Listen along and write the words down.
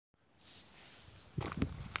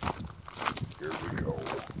Here we go.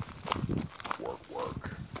 Work.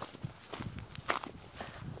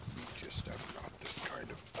 Just am not this kind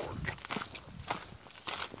of work.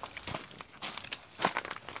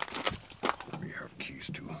 We have keys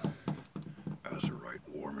to Azurite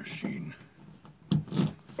War Machine.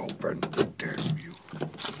 Open, damn you.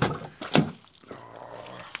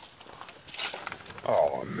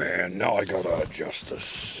 Oh man, now I gotta adjust the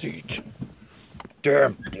seat.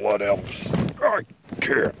 Damn blood elves. I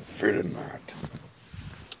can't fit in that.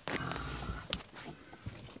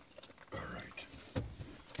 Alright.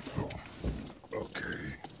 Oh,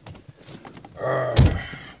 okay.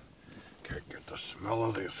 Can't get the smell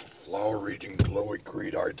of these flower-eating, glowy,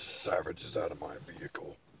 greed-eyed savages out of my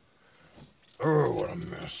vehicle. Oh, what a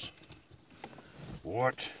mess.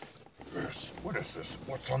 What mess? What is this?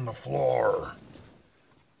 What's on the floor?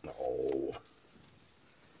 No.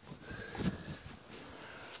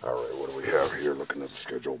 Alright, what do we have here? Looking at the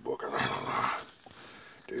schedule book. No,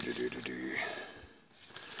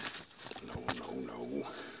 no.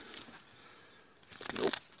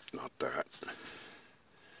 Nope, not that.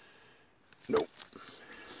 Nope.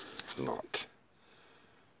 Not.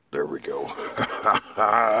 There we go.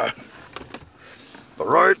 The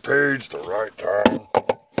right page, the right time.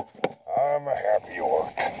 I'm a happy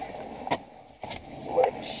orc.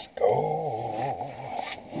 Let's go.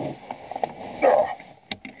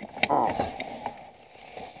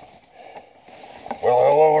 Well,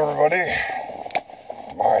 hello everybody.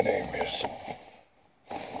 My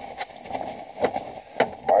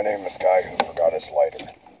name is Guy Who Forgot His Lighter.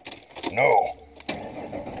 No.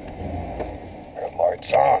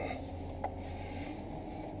 Headlights on.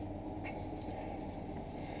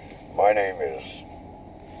 My name is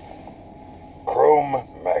Chrome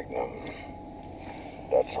Magnum.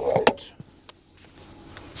 That's right.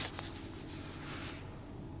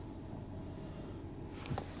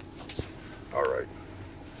 Alright.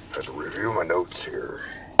 Had to review my notes here.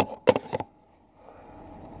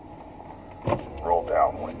 Roll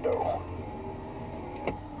down window.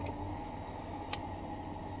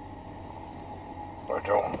 I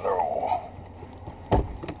don't know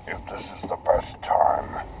if this is the best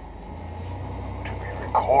time to be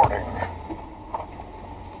recording.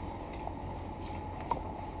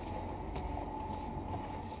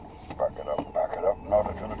 Back it up, not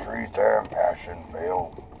into the trees, damn passion,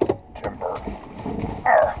 fail, timber.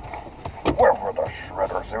 Where were the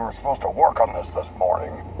shredders? They were supposed to work on this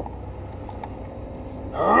morning.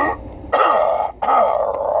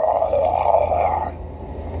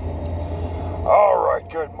 Alright,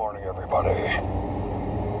 good morning everybody.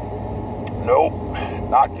 Nope,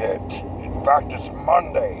 not yet. In fact, it's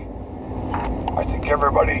Monday. I think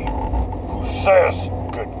everybody who says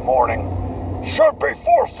good morning should be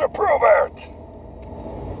forced to prove it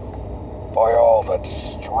by all that's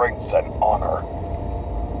strength and honor.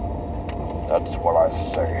 That's what I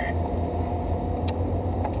say.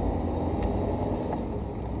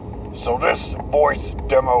 So this voice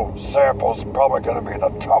demo sample's probably going to be the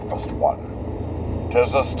toughest one. To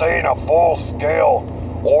sustain a full-scale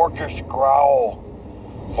orcish growl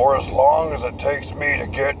for as long as it takes me to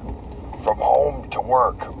get from home to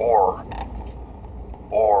work, or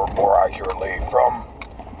more accurately, from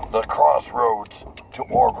the crossroads to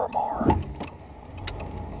Orgrimmar.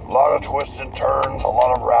 A lot of twists and turns, a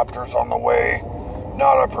lot of raptors on the way.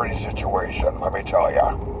 Not a pretty situation, let me tell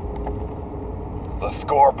ya. The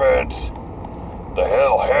scorpions, the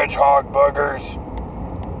hill hedgehog buggers,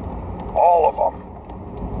 all of them.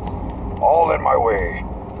 All in my way.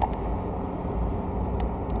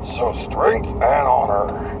 So strength and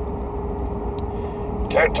honor.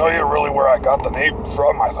 Can't tell you really where I got the name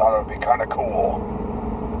from. I thought it would be kind of cool.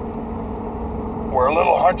 We're a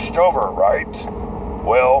little hunched over, right?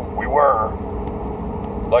 Well, we were.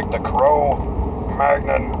 Like the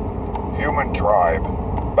Cro-Magnon human tribe,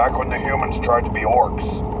 back when the humans tried to be orcs.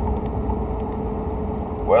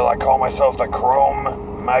 Well, I call myself the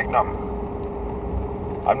Chrome Magnum.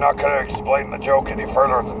 I'm not going to explain the joke any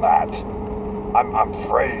further than that. I'm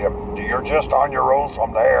afraid you're just on your own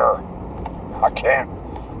from there. I can't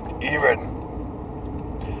even.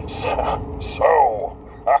 So,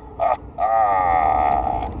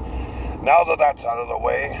 now that that's out of the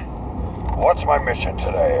way, what's my mission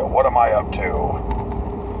today? What am I up to?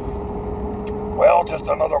 Well, just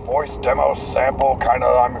another voice demo sample, kind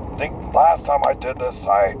of. I think last time I did this,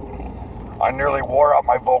 I nearly wore out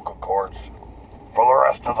my vocal cords for the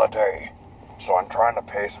rest of the day, so I'm trying to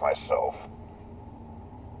pace myself.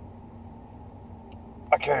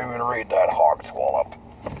 I can't even read that hog swallow.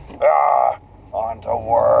 On to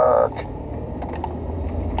work.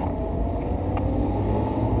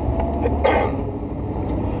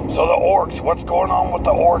 So the orcs, what's going on with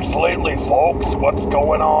the orcs lately, folks? What's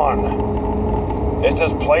going on? It's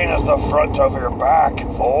as plain as the front of your back,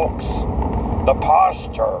 folks. The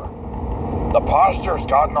posture. The posture's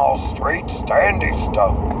gotten all straight, standy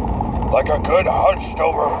stuff. Like a good hunched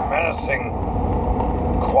over menacing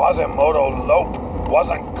Quasimodo lope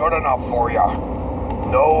wasn't good enough for ya.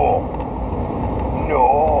 No.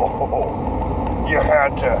 You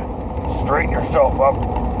had to straighten yourself up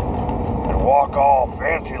and walk all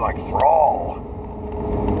fancy like Thrall.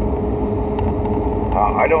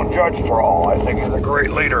 I don't judge Thrall. I think he's a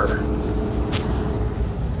great leader.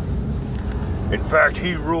 In fact,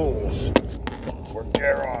 he rules. Where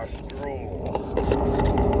Garrosh rules.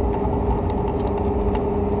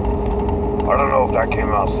 I don't know if that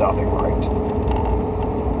came out sounding right.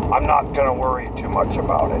 I'm not gonna worry too much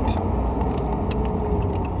about it.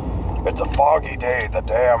 It's a foggy day. The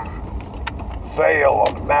damn veil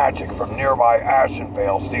of magic from nearby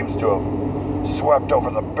Ashenvale seems to have swept over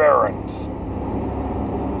the Barrens.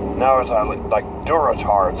 Now it's like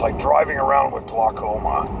Durotar. It's like driving around with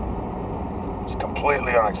glaucoma. It's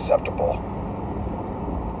completely unacceptable.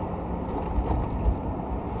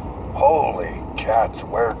 Holy cats,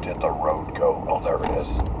 where did the road go? Oh, there it is.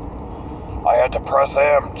 I had to press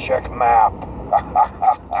M, check map.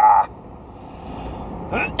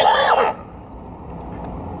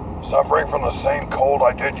 Suffering from the same cold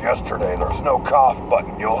I did yesterday. There's no cough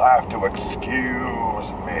button. You'll have to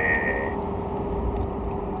excuse me.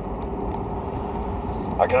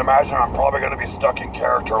 I can imagine I'm probably going to be stuck in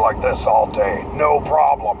character like this all day. No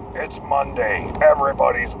problem. It's Monday.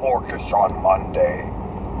 Everybody's orcish on Monday.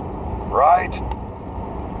 Right?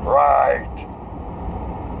 Right.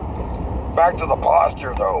 Back to the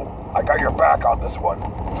posture, though. I got your back on this one.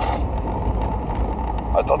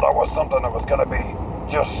 I thought that was something that was going to be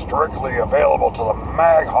just strictly available to the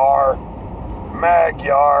Magyar,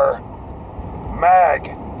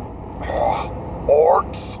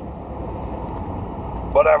 orcs.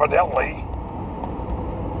 But evidently,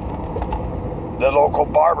 the local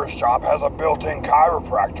barber shop has a built-in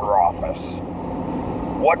chiropractor office.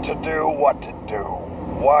 What to do, what to do,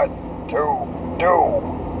 what to do.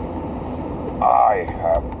 I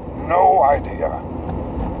have no idea.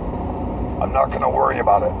 I'm not going to worry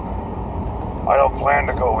about it. I don't plan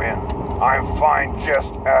to go in. I'm fine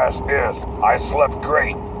just as is. I slept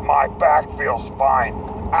great. My back feels fine.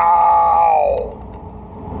 Ow!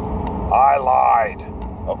 I lied.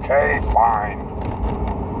 Okay, fine.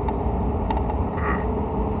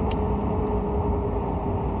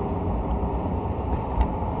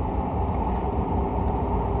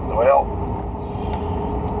 Well,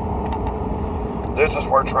 this is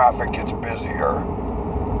where traffic gets busier.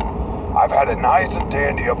 I've had it nice and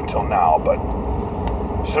dandy up until now, but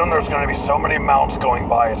soon there's going to be so many mounts going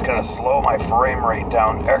by, it's going to slow my frame rate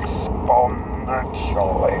down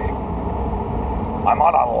exponentially. I'm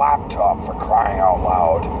on a laptop, for crying out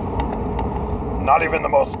loud. Not even the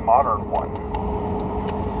most modern one.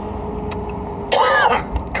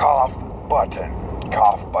 Cough button.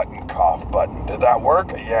 Cough button, cough button. Did that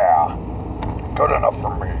work? Yeah. Good enough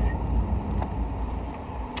for me.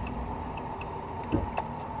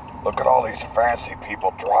 Look at all these fancy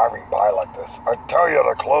people driving by like this. I tell you,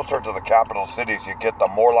 the closer to the capital cities you get, the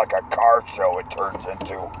more like a car show it turns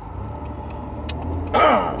into.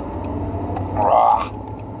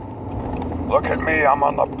 Look at me, I'm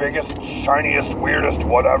on the biggest, shiniest, weirdest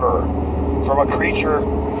whatever. From a creature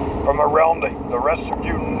from a realm that the rest of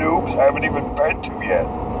you noobs haven't even been to yet.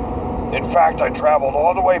 In fact, I traveled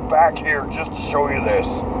all the way back here just to show you this.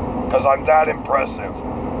 Because I'm that impressive.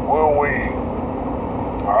 Woo-wee.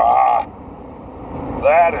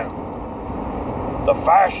 That and the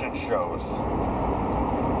fashion shows.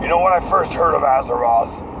 You know, when I first heard of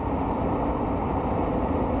Azeroth,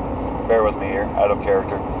 bear with me here, out of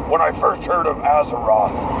character. When I first heard of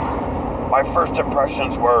Azeroth, my first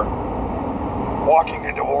impressions were walking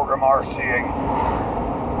into Orgrimmar, seeing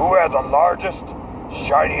who had the largest,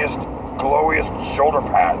 shiniest, glowiest shoulder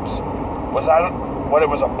pads. Was that what it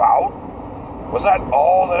was about? Was that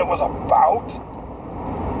all that it was about?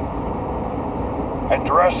 And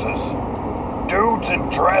dresses. Dudes in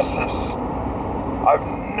dresses. I've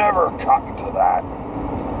never gotten to that.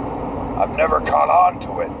 I've never caught on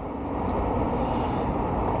to it.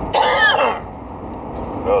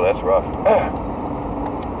 Oh, that's rough.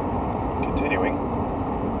 Continuing.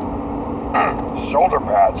 Shoulder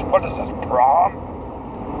pads. What is this, prom?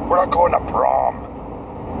 We're not going to prom.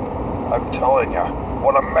 I'm telling you,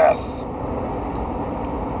 what a mess.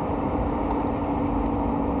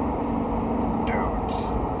 Dudes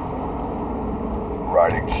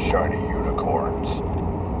riding shiny unicorns.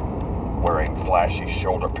 wearing flashy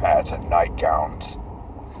shoulder pads and nightgowns.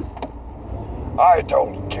 I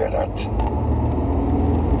don't get it.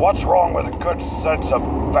 What's wrong with a good sense of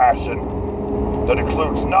fashion that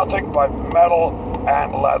includes nothing but metal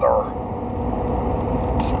and leather?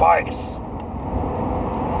 Spikes.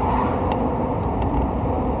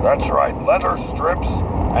 That's right, leather strips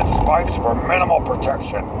and spikes for minimal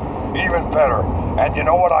protection. Even better. And you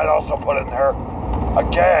know what I'd also put in there? A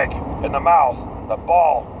gag in the mouth, the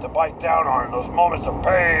ball to bite down on in those moments of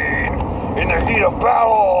pain, in the heat of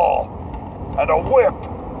battle, and a whip.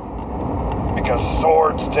 Because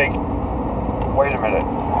swords take... Wait a minute.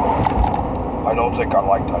 I don't think I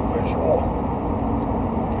like that visual.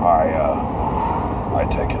 I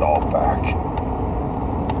take it all back.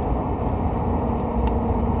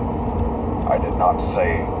 I did not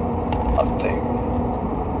say a thing.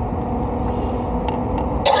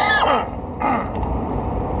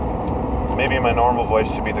 Maybe my normal voice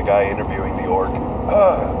should be the guy interviewing the orc.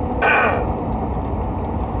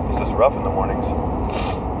 This is rough in the mornings.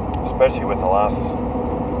 Especially with the last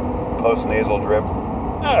post-nasal drip.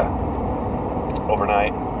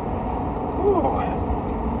 Overnight. Whew.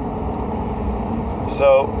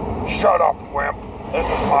 So, shut up, wimp. This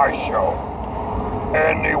is my show.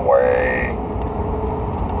 Anyway.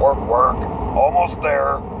 Work. Almost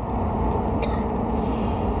there.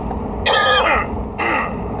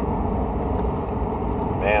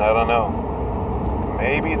 Man, I don't know.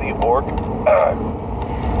 Maybe the orc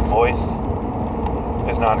voice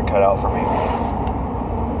is not cut out for me.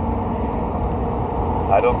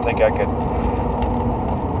 I don't think I could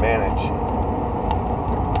manage.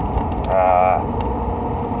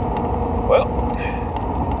 Well.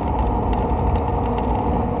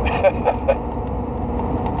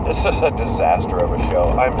 This is a disaster of a show.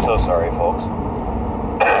 I'm so sorry, folks.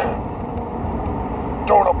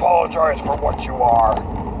 Don't apologize for what you are.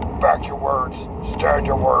 Back your words, stand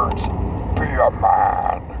your words. Be a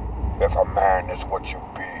man, if a man is what you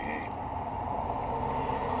be.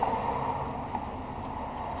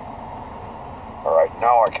 Alright,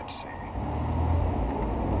 now I can see.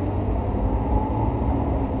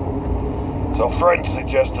 So friends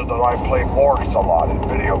suggested that I play orcs a lot in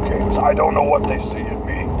video games. I don't know what they see in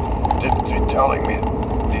me. They're telling me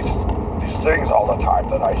these things all the time,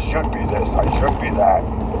 that I should be this, I should be that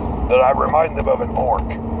I remind them of an orc.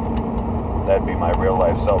 That'd be my real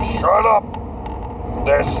life self. Shut up!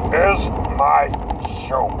 This is my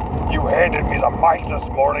show. You handed me the mic this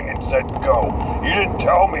morning and said go. You didn't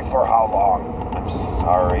tell me for how long. I'm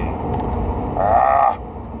sorry.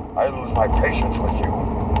 I lose my patience with you.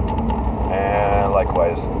 And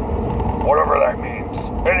likewise. Whatever that means.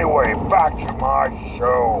 Anyway, back to my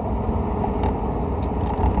show.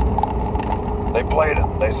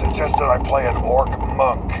 They suggested I play an orc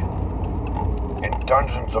monk in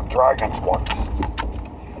Dungeons of Dragons once.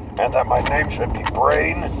 And that my name should be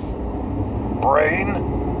Brain? Brain?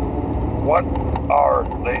 What are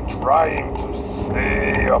they trying to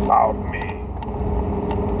say about me?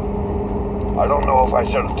 I don't know if I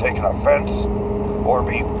should have taken offense or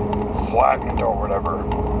be flattened or whatever,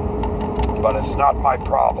 but it's not my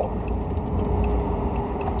problem.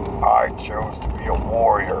 I chose to be a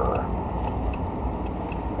warrior,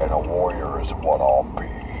 and a warrior is what I'll be.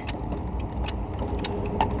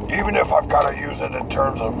 Even if I've got to use it in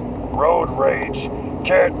terms of road rage,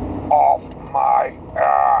 get off my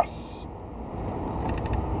ass.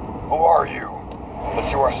 Who are you?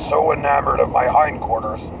 That you are so enamored of my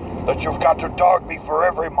hindquarters that you've got to dog me for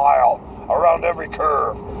every mile, around every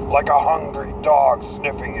curve, like a hungry dog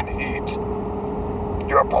sniffing in heat.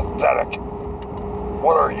 You're pathetic.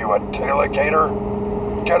 What are you, a tailligator?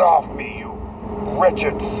 Get off me, you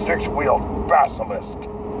wretched six-wheeled basilisk.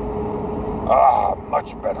 Ah,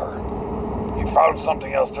 much better. You found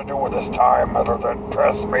something else to do with this time other than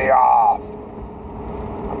piss me off.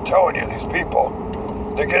 I'm telling you, these people,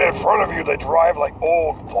 they get in front of you, they drive like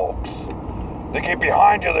old folks. They get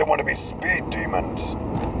behind you, they want to be speed demons.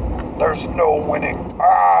 There's no winning.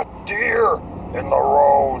 Ah, deer in the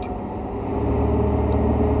road.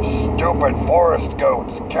 Stupid forest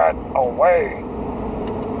goats, get away.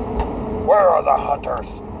 Where are the hunters?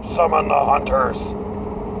 Summon the hunters.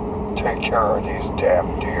 Take care of these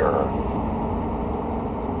damn deer.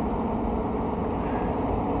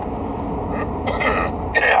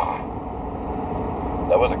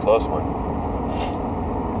 That was a close one.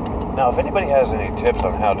 Now, if anybody has any tips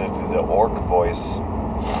on how to do the orc voice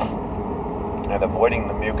and avoiding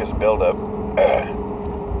the mucus buildup,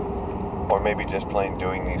 or maybe just plain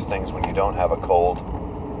doing these things when you don't have a cold,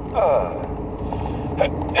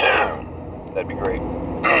 that'd be great.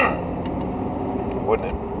 Wouldn't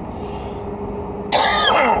it?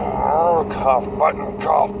 Cough.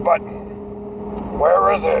 Cough button.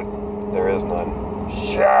 Where is it? There is none.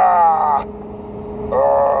 Yeah.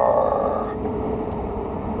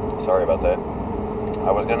 Sorry about that.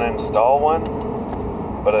 I was gonna install one,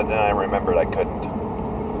 but then I remembered I couldn't.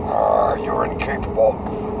 You're incapable.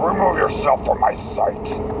 Remove yourself from my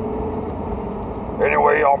sight.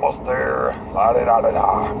 Anyway, almost there.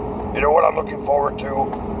 La-di-da-da-da. You know what I'm looking forward to?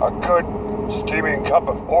 A good steaming cup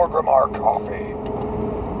of Orgrimmar coffee.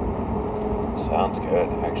 Sounds good,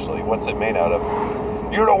 actually. What's it made out of?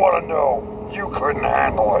 You don't want to know. You couldn't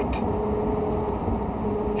handle it.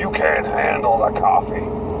 You can't handle the coffee.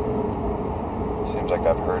 Seems like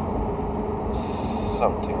I've heard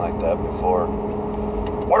something like that before.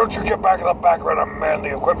 Why don't you get back in the background and man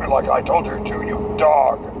the equipment like I told you to, you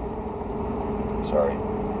dog? Sorry.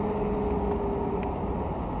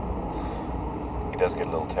 He does get a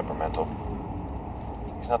little temperamental.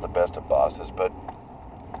 He's not the best of bosses, but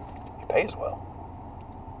he pays well.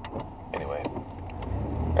 Anyway,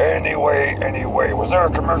 was there a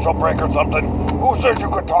commercial break or something? Who said you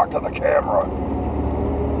could talk to the camera?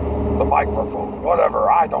 The microphone, whatever,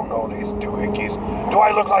 I don't know these doohickeys. Do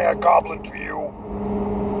I look like a goblin to you?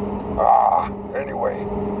 Anyway,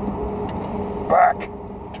 back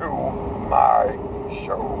to my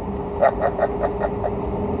show.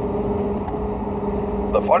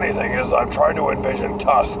 The funny thing is I'm trying to envision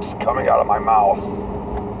tusks coming out of my mouth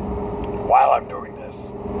while I'm doing this.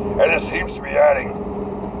 And it seems to be adding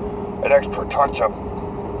an extra touch of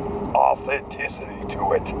authenticity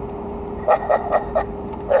to it.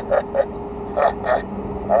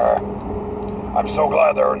 I'm so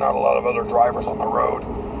glad there are not a lot of other drivers on the road.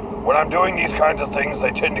 When I'm doing these kinds of things,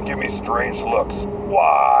 they tend to give me strange looks.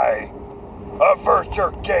 Why? Avert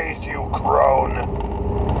your gaze, you crone.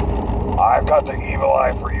 I've got the evil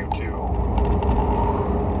eye for you too.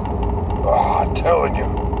 I'm telling you,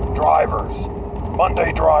 drivers,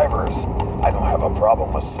 Monday drivers. I don't have a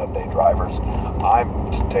problem with Sunday drivers.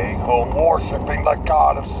 I'm staying home worshiping the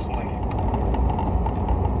god of sleep.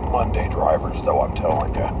 Monday drivers, though, I'm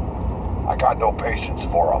telling you. I got no patience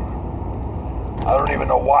for them. I don't even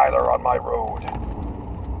know why they're on my road.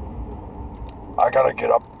 I gotta get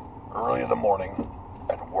up early in the morning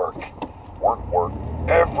and work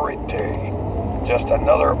every day. Just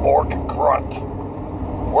another orc grunt.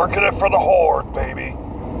 Working it for the horde, baby.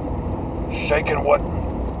 Shaking what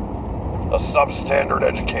a substandard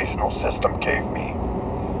educational system gave me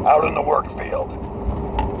out in the work field.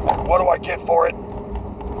 And what do I get for it?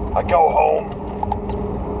 I go home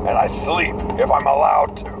and I sleep if I'm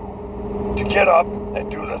allowed to get up and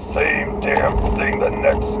do the same damn thing the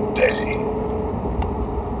next day.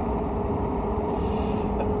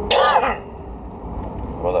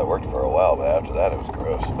 Well, that worked for a while, but after that it was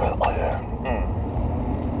gross.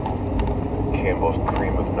 Campbell's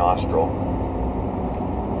cream of nostril.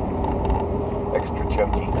 Extra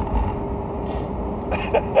chunky.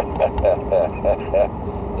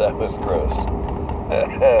 That was gross.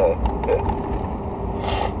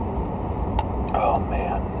 Oh,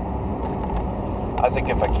 man. I think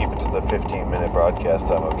if I keep it to the 15-minute broadcast,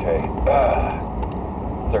 I'm okay.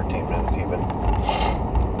 13 minutes even.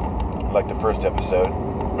 Like the first episode.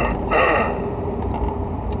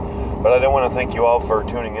 But I do want to thank you all for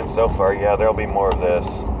tuning in so far. Yeah, there'll be more of this.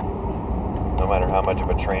 No matter how much of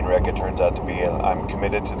a train wreck it turns out to be, I'm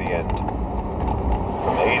committed to the end.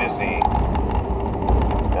 From A to Z.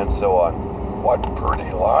 And so on. What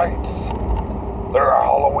pretty lights. There are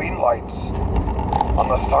Halloween lights on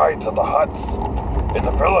the sides of the huts in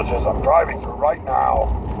the villages I'm driving through right now.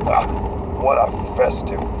 What a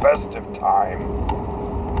festive time.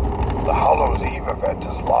 The Hallows Eve event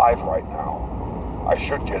is live right now. I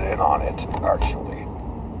should get in on it, actually.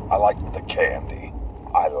 I like the candy.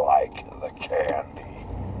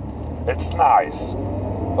 It's nice.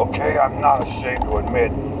 Okay, I'm not ashamed to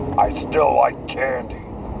admit I still like candy,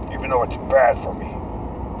 even though it's bad for me.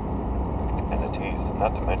 And the teeth,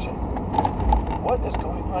 not to mention. What is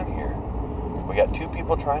going on here? We got two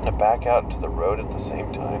people trying to back out into the road at the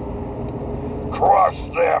same time. Crush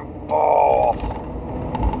them both!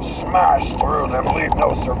 Smash through them, leave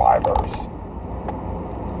no survivors.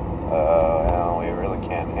 Well, we really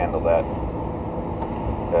can't handle that.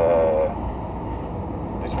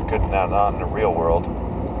 At least we couldn't not in the real world.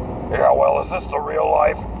 Yeah, well, is this the real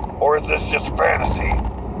life? Or is this just fantasy?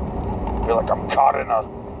 I feel like I'm caught in a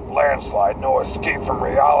landslide, no escape from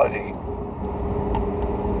reality.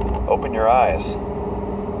 Open your eyes.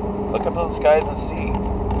 Look up to the skies and see.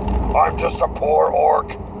 I'm just a poor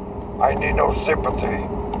orc. I need no sympathy.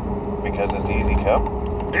 Because it's easy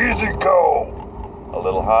come? Easy go. A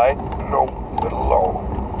little high? No, little low.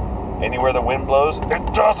 Anywhere the wind blows?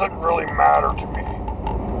 It doesn't really matter to me.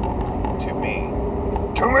 To me.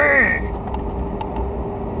 To me!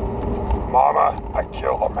 Mama, I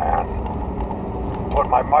killed a man. Put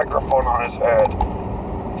my microphone on his head.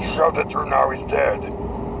 Shoved it through, now he's dead.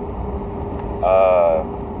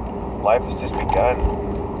 Life has just begun.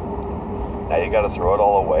 Now you gotta throw it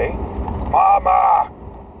all away? Mama!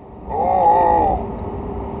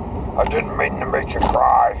 Ooh! I didn't mean to make you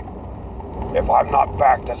cry. If I'm not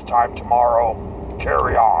back this time tomorrow,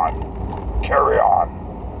 carry on. Carry on.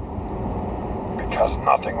 Because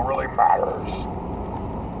nothing really matters.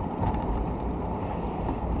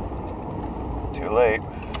 Too late.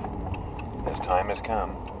 His time has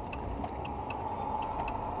come.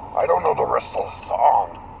 I don't know the rest of the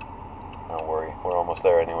song. Don't worry, we're almost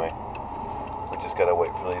there anyway. We just gotta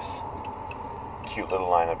wait for this cute little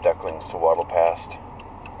line of ducklings to waddle past.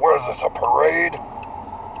 What is this, a parade?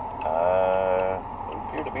 Would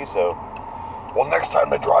appear to be so. Well, next time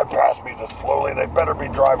they drive past me this slowly, they better be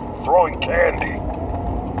throwing candy.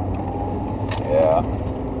 Yeah.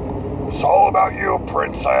 It's all about you,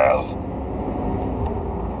 princess.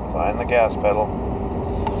 Find the gas pedal.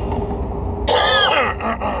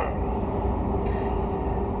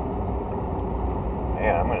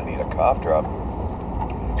 Man, I'm gonna need a cough drop.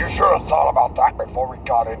 You should have thought about that before we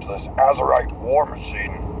got into this Azurite war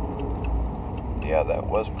machine. Yeah, that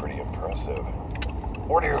was pretty impressive.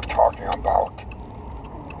 What are you talking about?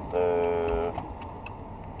 The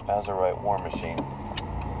Azurite war machine.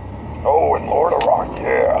 Oh, in Lordaeron,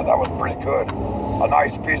 yeah, that was pretty good. A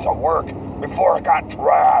nice piece of work before it got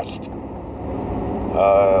trashed.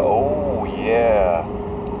 Oh, yeah.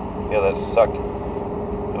 Yeah, that sucked.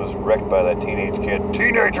 It was wrecked by that teenage kid.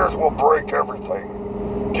 Teenagers will break everything.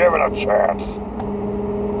 Give it a chance.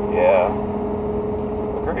 Yeah.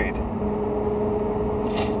 Agreed.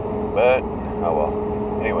 But, oh well.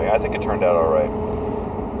 Anyway, I think it turned out alright.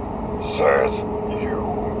 Says you.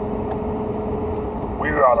 We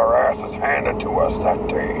got our asses handed to us that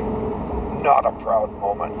day. Not a proud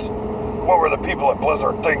moment. What were the people at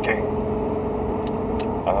Blizzard thinking?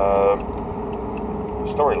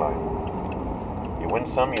 Storyline. You win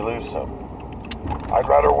some, you lose some. I'd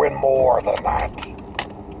rather win more than that.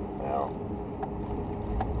 Well,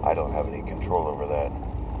 I don't have any control over that.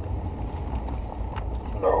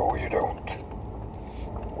 No, you don't.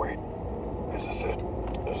 Wait, is this it?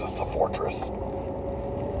 Is this the fortress?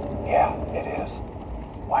 Yeah, it is.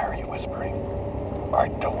 Why are you whispering? I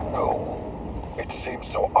don't know. It seems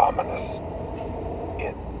so ominous.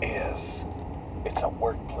 It is. It's a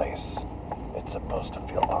workplace. It's supposed to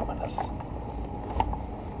feel ominous.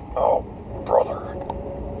 Oh, brother.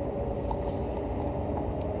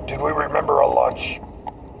 Did we remember a lunch?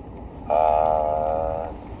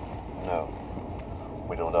 No.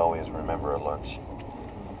 We don't always remember a lunch.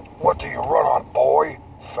 What do you run on, boy?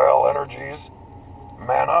 Fell energies?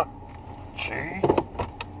 Mana? Chi?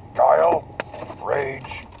 Guile?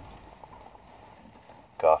 Rage?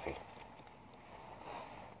 Coffee.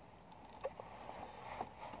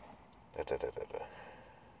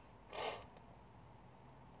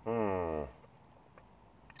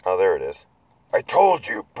 Oh, there it is. I told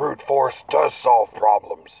you, brute force does solve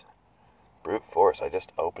problems. Brute force, I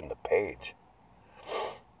just opened the page.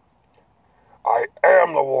 I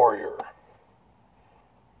am the warrior.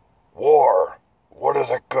 War, what is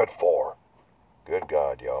it good for? Good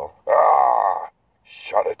God, y'all. Ah,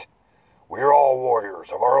 shut it. We're all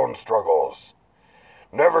warriors of our own struggles.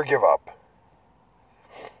 Never give up.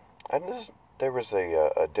 And there was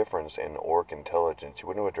a difference in orc intelligence. You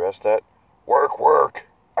wouldn't address that? Work.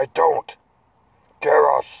 I don't.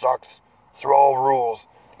 Garrosh sucks. Thrall rules.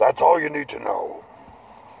 That's all you need to know.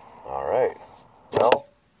 All right. Well,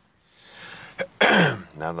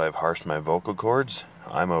 now that I've harshed my vocal cords,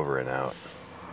 I'm over and out.